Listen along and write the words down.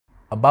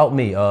About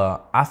me,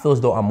 I feel as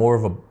though I'm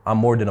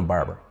more than a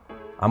barber.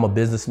 I'm a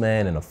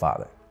businessman and a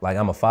father. Like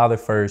I'm a father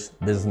first,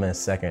 businessman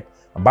second.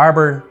 A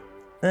barber,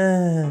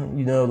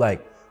 you know,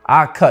 like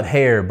I cut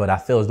hair, but I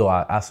feel as though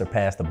I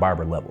surpassed the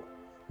barber level.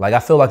 Like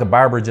I feel like a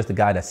barber is just a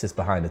guy that sits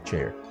behind the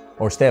chair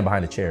or stand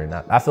behind the chair. And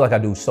I feel like I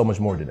do so much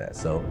more than that.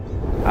 So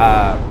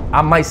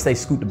I might say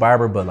Scoot the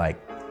barber, but like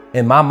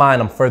in my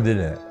mind, I'm further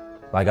than that.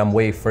 Like I'm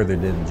way further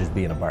than just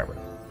being a barber.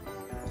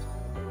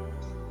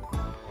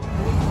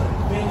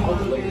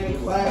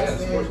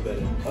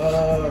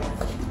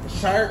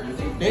 Sharp.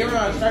 They were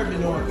on Sharp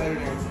been doing better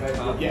than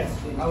expected. Yes.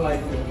 I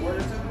like it.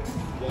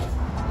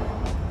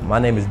 My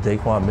name is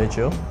Daquan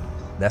Mitchell.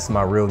 That's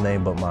my real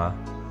name, but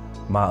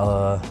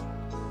my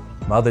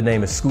other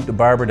name is Scoot the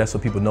Barber. That's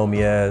what people know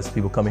me as.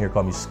 People come here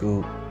call me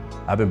Scoot.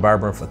 I've been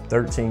barbering for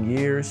 13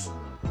 years,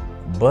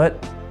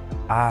 but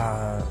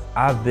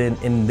I've been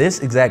in this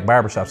exact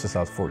barbershop since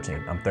I was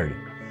 14. I'm 30.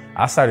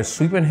 I started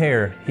sweeping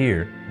hair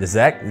here, the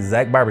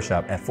exact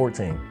barbershop at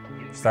 14.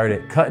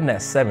 Started cutting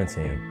at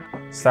 17.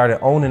 Started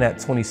owning at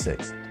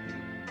 26.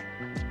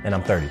 And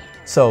I'm 30.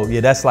 So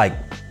yeah, that's like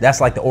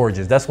the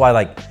origins. That's why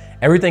like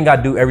everything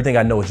I do, everything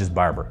I know is just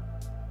barber.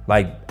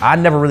 Like I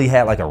never really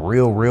had like a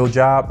real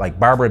job. Like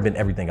barber had been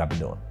everything I've been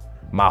doing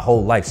my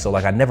whole life. So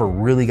like I never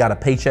really got a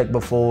paycheck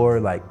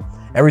before. Like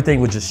everything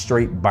was just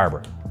straight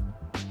barber.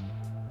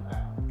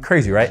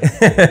 Crazy, right?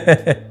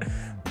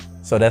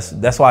 So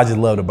that's why I just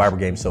love the barber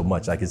game so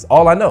much. Like it's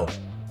all I know.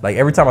 Like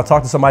every time I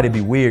talk to somebody, it'd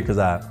be weird because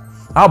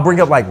I'll bring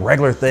up like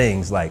regular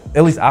things, like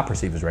at least I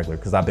perceive as regular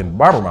because I've been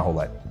barber my whole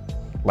life.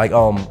 Like I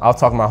was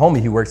talking to my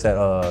homie, he works at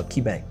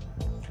KeyBank.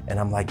 And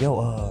I'm like,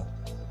 yo,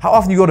 how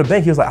often you go to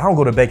bank? He was like, I don't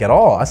go to bank at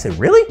all. I said,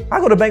 really?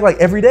 I go to bank like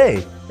every day.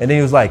 And then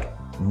he was like,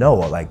 no,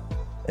 like,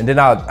 and then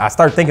I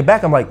started thinking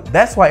back, I'm like,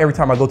 that's why every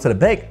time I go to the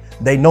bank,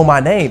 they know my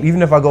name.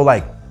 Even if I go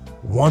like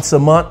once a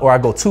month or I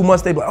go 2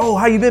 months, they be like, oh,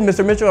 how you been,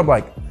 Mr. Mitchell? I'm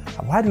like,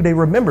 why do they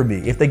remember me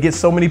if they get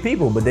so many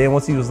people? But then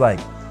once he was like,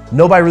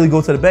 nobody really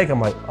goes to the bank,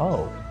 I'm like,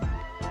 oh.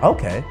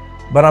 Okay,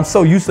 but I'm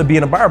so used to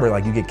being a barber.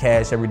 Like you get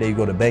cash every day, you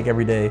go to the bank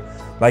every day.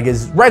 Like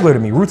it's regular to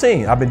me,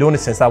 routine. I've been doing it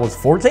since I was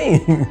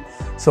 14.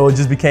 So it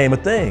just became a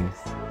thing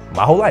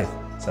my whole life.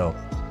 So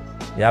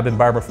yeah, I've been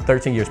barbering for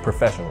 13 years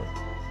professionally.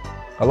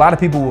 A lot of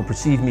people will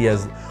perceive me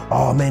as,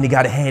 oh man, he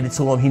got it handed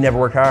to him, he never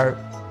worked hard.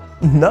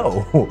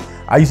 No,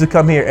 I used to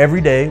come here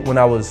every day when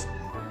I was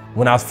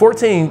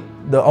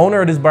 14, the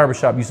owner of this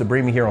barbershop used to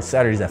bring me here on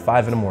Saturdays at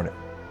 5 in the morning.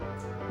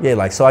 Yeah,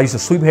 like, so I used to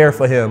sweep hair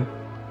for him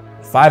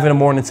 5 in the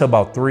morning until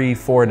about 3,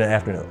 4 in the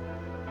afternoon.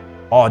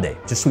 All day,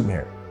 just sweeping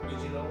hair. Did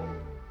you know him?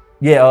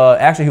 Yeah,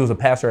 actually he was a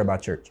pastor at my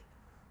church.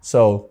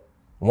 So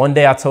one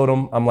day I told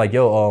him, I'm like,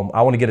 yo,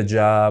 I want to get a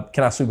job.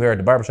 Can I sweep hair at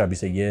the barbershop? He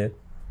said, yeah.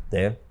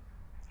 Then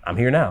I'm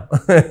here now.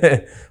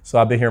 So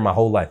I've been here my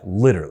whole life,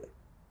 literally.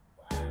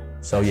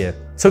 So yeah,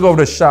 took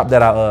over the shop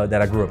that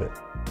I grew up in.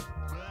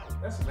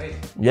 That's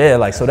amazing. Yeah,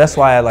 like, so that's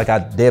why I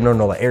damn near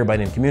know like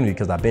everybody in the community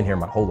because I've been here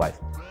my whole life.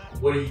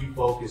 What do you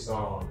focus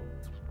on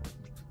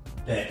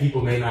that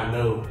people may not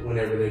know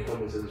whenever they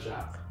come into the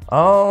shop?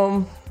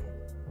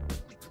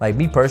 Like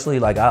me personally,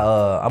 like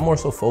I'm more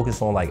so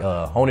focused on like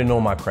honing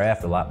on my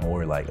craft a lot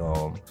more. Like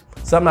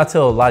something I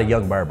tell a lot of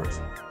young barbers,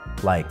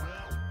 like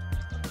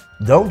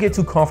don't get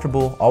too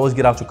comfortable. Always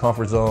get out your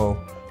comfort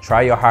zone.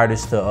 Try your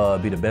hardest to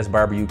be the best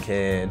barber you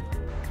can.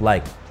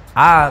 Like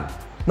not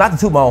to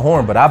toot my own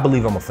horn, but I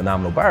believe I'm a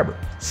phenomenal barber.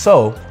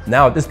 So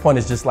now at this point,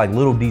 it's just like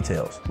little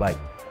details. Like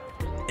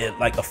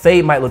a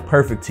fade might look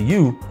perfect to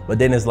you, but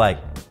then it's like,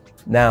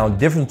 now the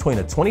difference between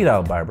a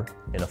 $20 barber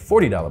and a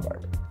 $40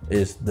 barber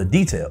is the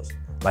details.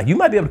 Like you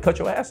might be able to cut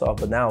your ass off,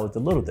 but now it's the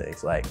little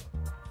things. Like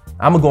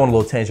I'm gonna go on a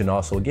little tangent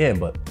also again,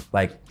 but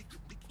like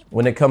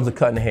when it comes to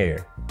cutting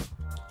hair,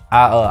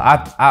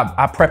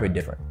 I prep it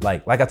different.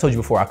 Like I told you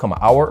before, I come an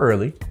hour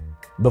early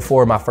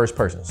before my first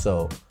person.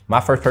 So my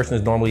first person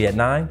is normally at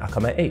 9, I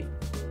come at 8.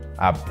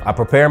 I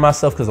prepare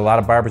myself because a lot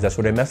of barbers, that's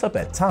where they mess up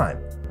at,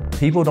 time.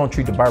 People don't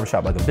treat the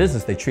barbershop like a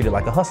business, they treat it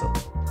like a hustle.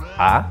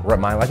 I run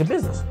mine like a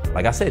business.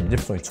 Like I said, the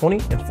difference between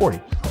 20 and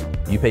 40.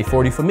 You pay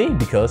 40 for me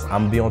because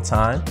I'm gonna be on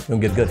time, you're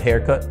gonna get a good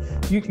haircut.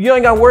 You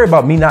ain't gotta worry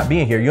about me not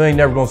being here. You ain't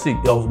never gonna see,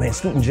 oh man,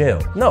 Scoot in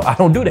jail. No, I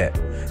don't do that.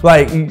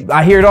 Like,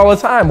 I hear it all the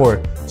time,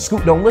 or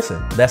Scoot don't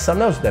listen. That's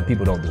something else that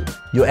people don't do.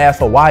 You ask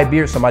for a wide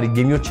beard, somebody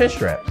give you a chin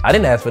strap. I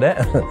didn't ask for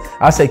that.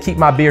 I say keep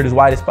my beard as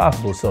wide as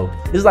possible. So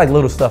it's like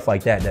little stuff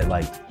like that that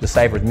like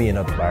deciphers me and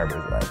other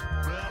barbers. Like,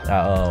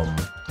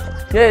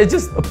 yeah, it's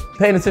just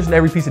paying attention to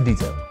every piece of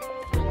detail.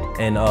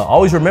 And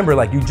always remember,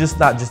 like, you're just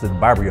not just a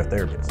barber, you're a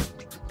therapist.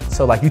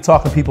 So like you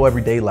talk to people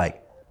every day,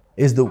 like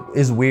it's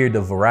weird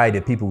the variety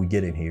of people we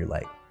get in here.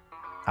 Like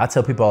I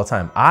tell people all the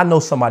time, I know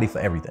somebody for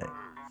everything.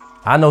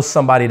 I know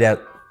somebody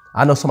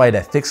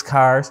that fix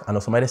cars. I know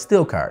somebody that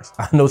steal cars.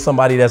 I know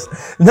somebody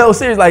that's, no,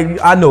 seriously, like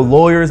I know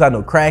lawyers, I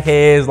know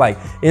crackheads. Like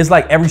it's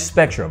like every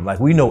spectrum. Like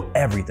we know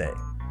everything.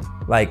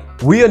 Like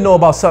we'll know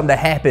about something that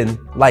happened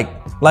like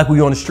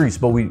we on the streets,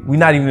 but we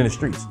not even in the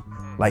streets.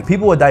 Like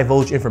people would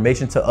divulge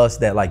information to us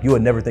that like you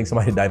would never think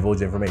somebody would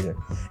divulge information.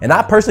 And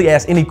I personally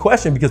ask any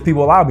question because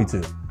people allow me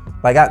to.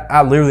 Like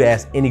I literally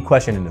ask any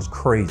question and it's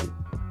crazy.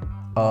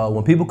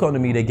 When people come to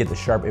me, they get the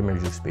Sharp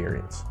Image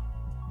experience.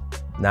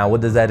 Now,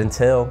 what does that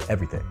entail?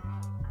 Everything.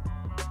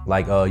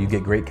 Like you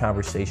get great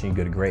conversation, you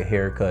get a great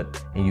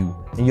haircut, and you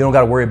don't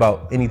gotta worry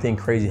about anything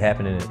crazy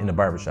happening in the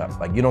barbershop.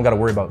 Like you don't gotta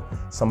worry about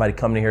somebody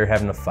coming in here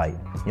having a fight.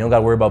 You don't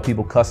gotta worry about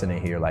people cussing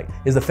in here. Like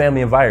it's a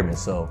family environment,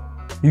 so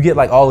you get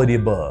like all of the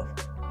above.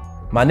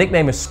 My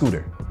nickname is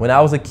Scooter. When I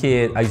was a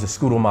kid, I used to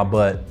scoot on my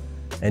butt,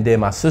 and then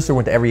my sister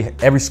went to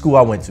every school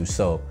I went to.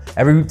 So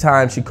every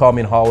time she called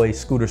me in the hallway,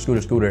 Scooter,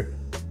 Scooter, Scooter.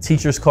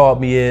 Teachers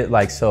called me it,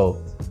 like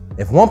so.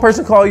 If one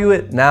person call you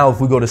it, now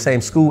if we go to the same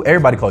school,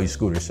 everybody call you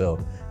Scooter. So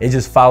it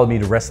just followed me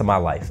the rest of my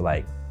life.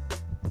 Like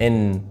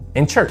in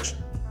church,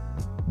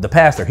 the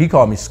pastor, he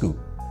called me Scoot.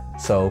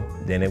 So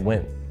then it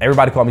went,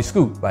 everybody called me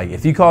Scoot. Like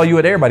if he call you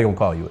it, everybody gonna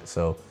call you it.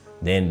 So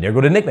then there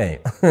go the nickname.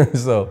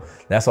 So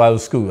that's why I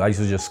was Scoot. I used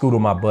to just scoot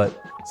on my butt.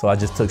 So I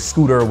just took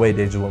Scooter away,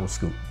 they just went with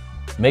Scoot.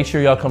 Make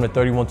sure y'all come to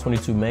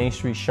 3122 Main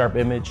Street, Sharp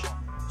Image,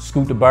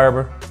 Scoot the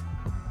Barber,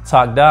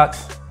 Talk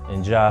Docs,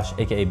 and Josh,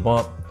 AKA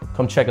Bump.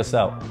 Come check us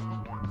out.